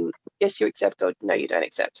 It's just yes, you accept, or no, you don't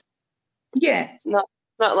accept. Yeah. It's not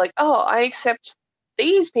like, oh, I accept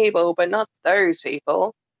these people, but not those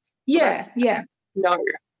people. Yeah. Yeah. No.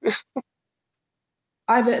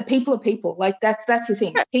 People are people. Like that's the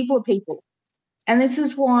thing. Yeah. People are people, and this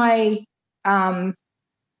is why.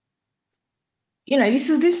 This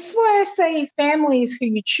is why I say family is who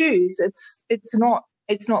you choose. It's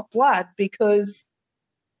not blood, because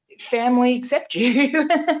family accept you.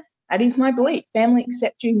 That is my belief. Family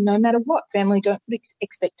accept you no matter what. Family don't put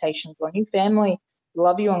expectations on you. Family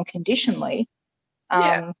love you unconditionally.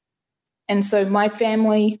 And so my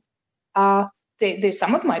family, there's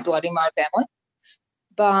some of my blood in my family,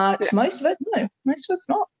 but most of it, no. Most of it's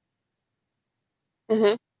not.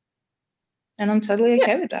 Mm-hmm. And I'm totally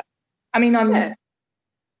okay with that. I mean,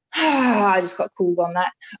 I just got cooled on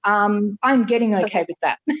that. I'm getting okay with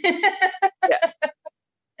that. Yeah.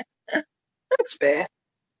 That's fair.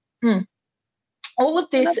 All of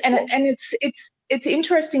this, and it's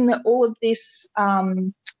interesting that all of this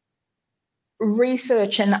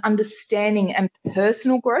research and understanding and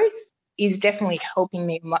personal growth is definitely helping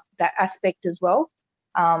me that aspect as well,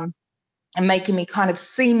 and making me kind of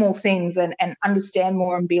see more things and understand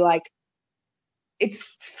more and be like,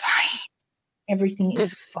 it's fine. Everything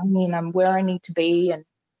is fine, and I'm where I need to be, and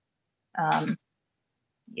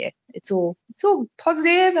it's all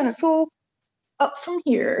positive, and it's all up from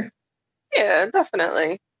here. Yeah,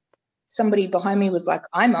 definitely. Somebody behind me was like,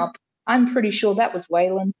 I'm up. I'm pretty sure that was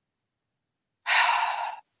Waylon.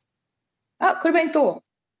 Oh, could have been Thor.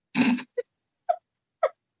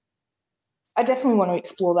 I definitely want to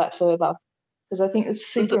explore that further because I think it's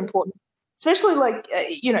super important, especially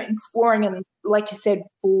exploring and, like you said,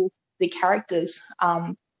 for the characters.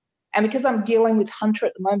 And because I'm dealing with Hunter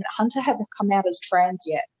at the moment, Hunter hasn't come out as trans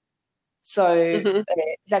yet. So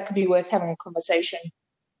that could be worth having a conversation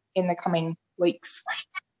in the coming weeks.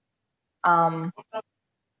 And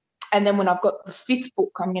then when I've got the 5th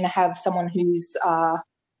book, I'm going to have someone who's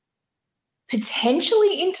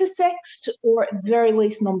potentially intersexed or at the very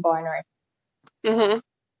least non-binary. Mm-hmm.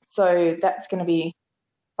 So that's going to be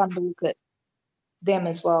fun to look at them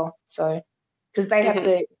as well. So because they have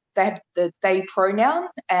the they pronoun,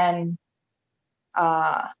 and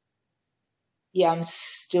I'm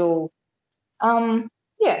still So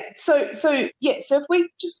if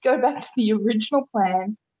we just go back to the original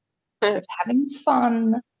plan of having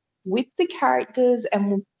fun with the characters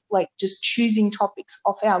and like just choosing topics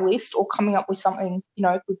off our list or coming up with something,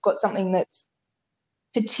 if we've got something that's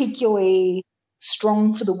particularly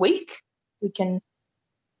strong for the week, we can,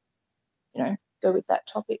 go with that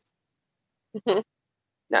topic. No,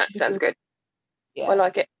 it sounds good. Yeah. I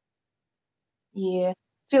like it. Yeah.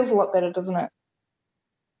 Feels a lot better, doesn't it?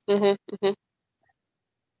 Mm-hmm.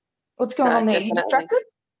 What's going on there? Definitely. You distracted?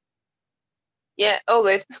 Yeah, all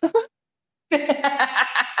good.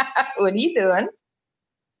 What are you doing?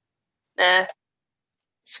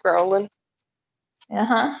 Scrolling.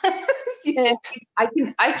 Yeah. I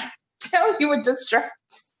can tell you were distracted.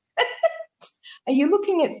 Are you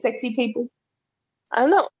looking at sexy people? I'm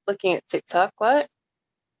not looking at TikTok. What?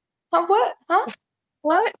 What? Huh?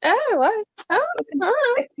 What? Oh, what? Oh,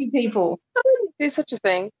 sexy people. I wouldn't do such a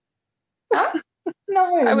thing. Huh?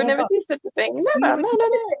 No, I would never do such a thing. Never. No.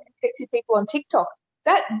 Sexy people on TikTok.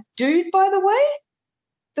 That dude, by the way,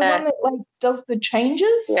 the one that like does the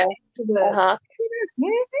changes to the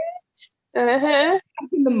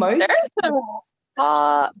the most. There's some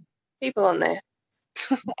hot people on there.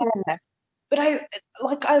 Yeah. But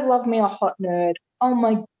I love me a hot nerd. Oh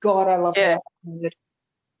my god, I love me a hot nerd.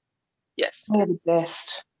 Yes. They're the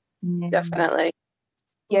best. Definitely.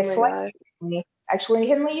 Yes, Henley. Actually,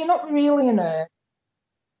 Henley, you're not really a nerd.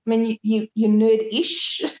 I mean, you're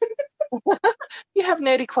nerd-ish. You have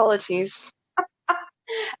nerdy qualities.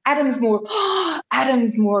 Adam's more of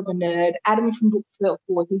a nerd. Adam from Book 4,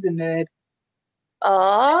 he's a nerd.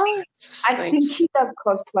 Oh, I think he does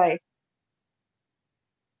cosplay.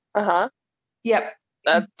 Yep.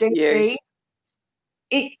 That's huge.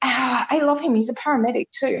 I love him. He's a paramedic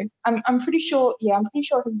too. I'm pretty sure. Yeah, I'm pretty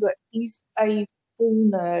sure he's a full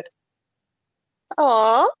nerd.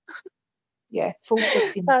 Aww. Yeah, full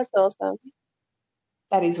sexy. That's awesome.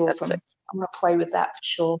 That is awesome. I'm gonna play with that for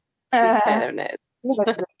sure. Big fan of nerds.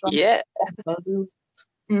 Yeah. I'm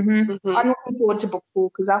looking forward to book 4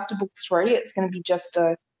 because after book 3, it's going to be just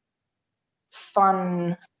a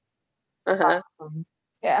fun. Yeah.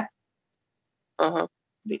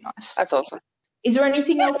 Be nice. That's awesome. Is there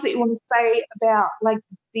anything else that you want to say about like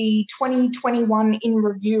the 2021 in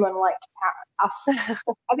review and like us?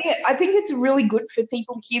 I think it's really good for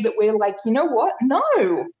people here that we're like, you know what? No,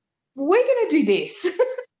 we're going to do this.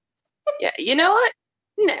 Yeah. You know what?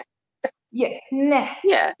 Nah. Yeah, nah.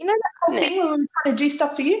 Yeah. You know that whole thing where we're trying to do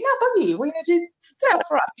stuff for you? No, bugger you. We're going to do stuff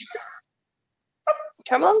for us.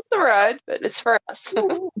 Come along the road, but it's for us.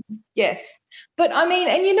 Yes. But I mean,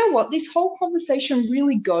 and you know what? This whole conversation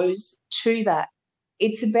really goes to that.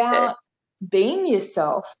 It's about being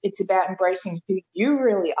yourself. It's about embracing who you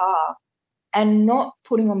really are and not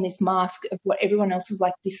putting on this mask of what everyone else is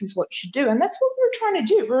like, this is what you should do. And that's what we were trying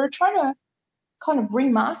to do. We were trying to kind of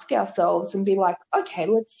remask ourselves and be like, okay,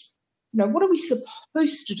 let's, what are we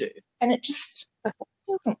supposed to do? And it just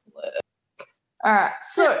doesn't work. All right.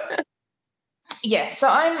 So yeah, so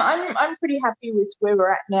I'm pretty happy with where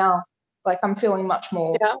we're at now. Like I'm feeling much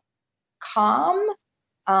more calm.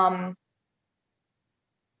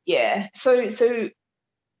 Yeah. So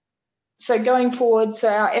going forward, so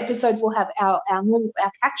our episode will have our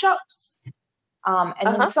catch ups, and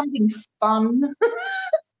then something fun,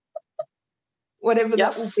 whatever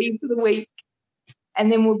that will be for the week,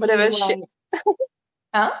 and then we'll whatever do shit.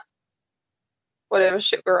 Whatever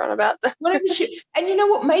shit we're on about. Whatever shit. And you know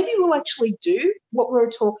what? Maybe we'll actually do what we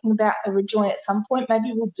were talking about originally at some point.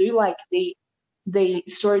 Maybe we'll do like the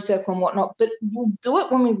story circle and whatnot, but we'll do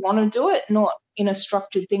it when we want to do it, not in a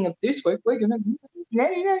structured thing of this week we're going to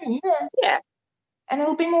Yeah. And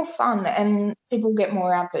it'll be more fun and people get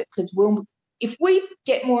more out of it because if we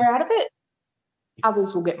get more out of it,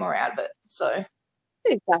 others will get more out of it. So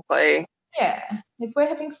exactly. Yeah, if we're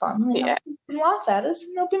having fun, then Yeah. you can laugh at us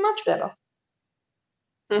and it'll be much better.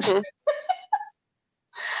 Mm-hmm.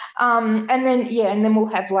 And then we'll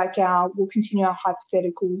have we'll continue our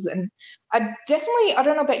hypotheticals, and I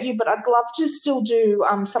don't know about you, but I'd love to still do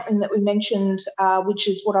something that we mentioned, which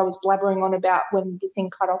is what I was blabbering on about when the thing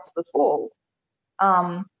cut off before,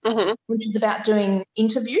 which is about doing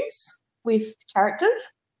interviews with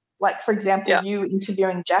characters. Like, for example, you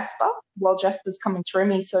interviewing Jasper while Jasper's coming through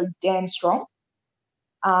me so damn strong.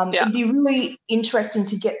 It'd be really interesting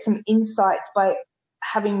to get some insights by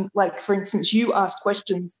having, like, for instance, you ask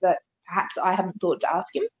questions that perhaps I haven't thought to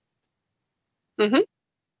ask him. Mm-hmm.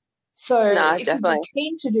 So if definitely. you're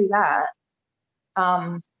keen to do that,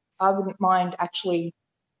 I wouldn't mind actually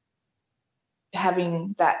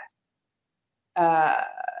having that. My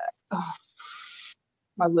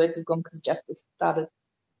words have gone because Jasper started.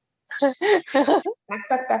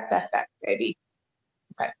 back, baby.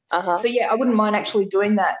 Okay. So I wouldn't mind actually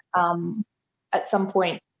doing that at some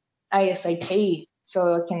point ASAP,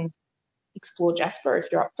 so I can explore Jasper if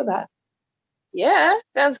you're up for that. Yeah,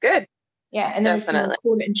 sounds good. Yeah, and then definitely. we can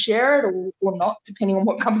record it and share it or not, depending on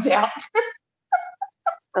what comes out.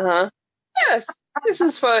 Yes, this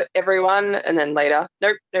is for everyone, and then later,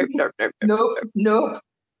 nope.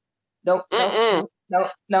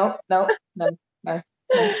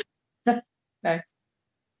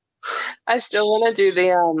 I still want to do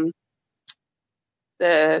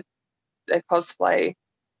the cosplay.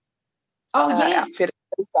 Oh yes, outfit of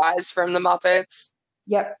those guys from the Muppets.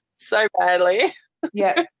 Yep. So badly.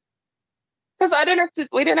 Yeah. Because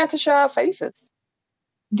we don't have to show our faces.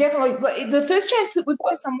 Definitely. But the first chance that we've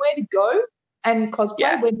got somewhere to go and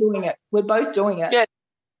cosplay, we're doing it. We're both doing it. Yeah.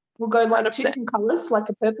 We'll go like 100%. two different colours, like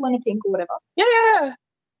a purple and a pink or whatever. Yeah.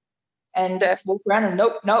 And just walk around and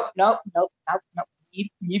nope. Yep.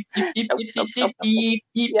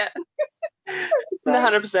 Yeah.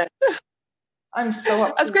 100%. I'm so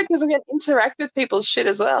up. That's good because we can interact with people's shit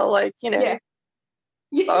as well. Like, you know. Yeah.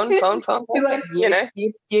 Phone. Like, you know.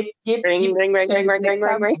 Ring.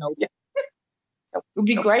 Nope. Yeah. It would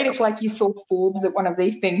be great if, like, you saw Forbes at one of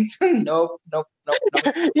these things. Nope.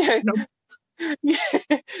 Yeah. Nope.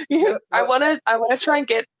 Yeah. I want to try and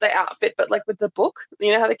get the outfit, but like with the book.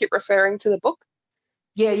 You know how they keep referring to the book?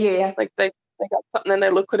 Yeah. Like they got something and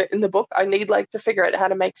they look at it in the book. I need to figure out how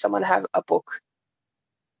to make someone have a book.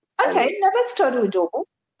 Okay, now that's totally doable.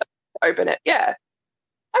 Open it. Yeah.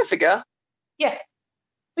 I figure. Yeah.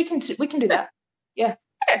 We can do that. Yeah.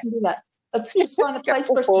 We can do that. Let's just find a place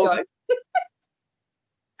for us to go.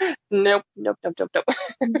 Nope. Yep.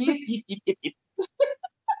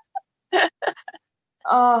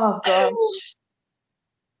 Oh gosh.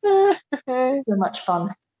 So much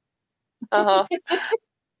fun.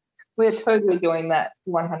 We're totally doing that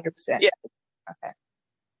 100%. Yeah. Okay.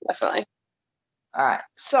 Definitely. All right.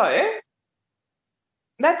 So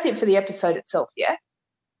that's it for the episode itself, yeah?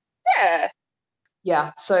 Yeah.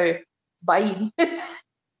 Yeah. So bye.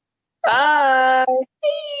 Bye.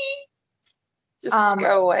 Just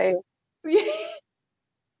go away.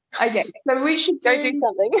 Okay, so we should go do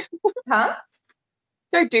something. Huh?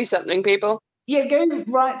 Go do something, people. Yeah, go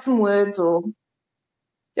write some words or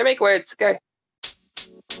go make words. Go.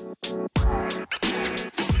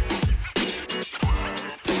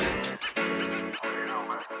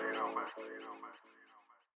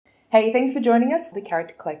 Hey, thanks for joining us for the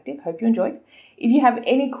Character Collective. Hope you enjoyed. If you have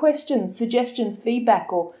any questions, suggestions,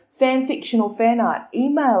 feedback, or fan fiction or fan art,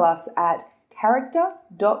 email us at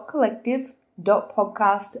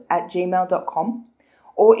character.collective.podcast@gmail.com.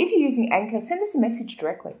 Or if you're using Anchor, send us a message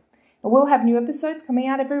directly. And we'll have new episodes coming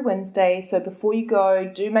out every Wednesday, so before you go,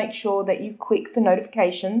 do make sure that you click for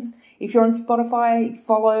notifications. If you're on Spotify,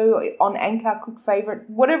 follow. On Anchor, click favourite.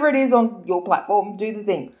 Whatever it is on your platform, do the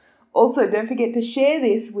thing. Also, don't forget to share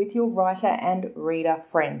this with your writer and reader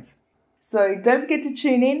friends. So don't forget to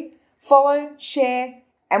tune in, follow, share,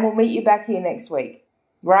 and we'll meet you back here next week.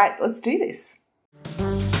 Right, let's do this.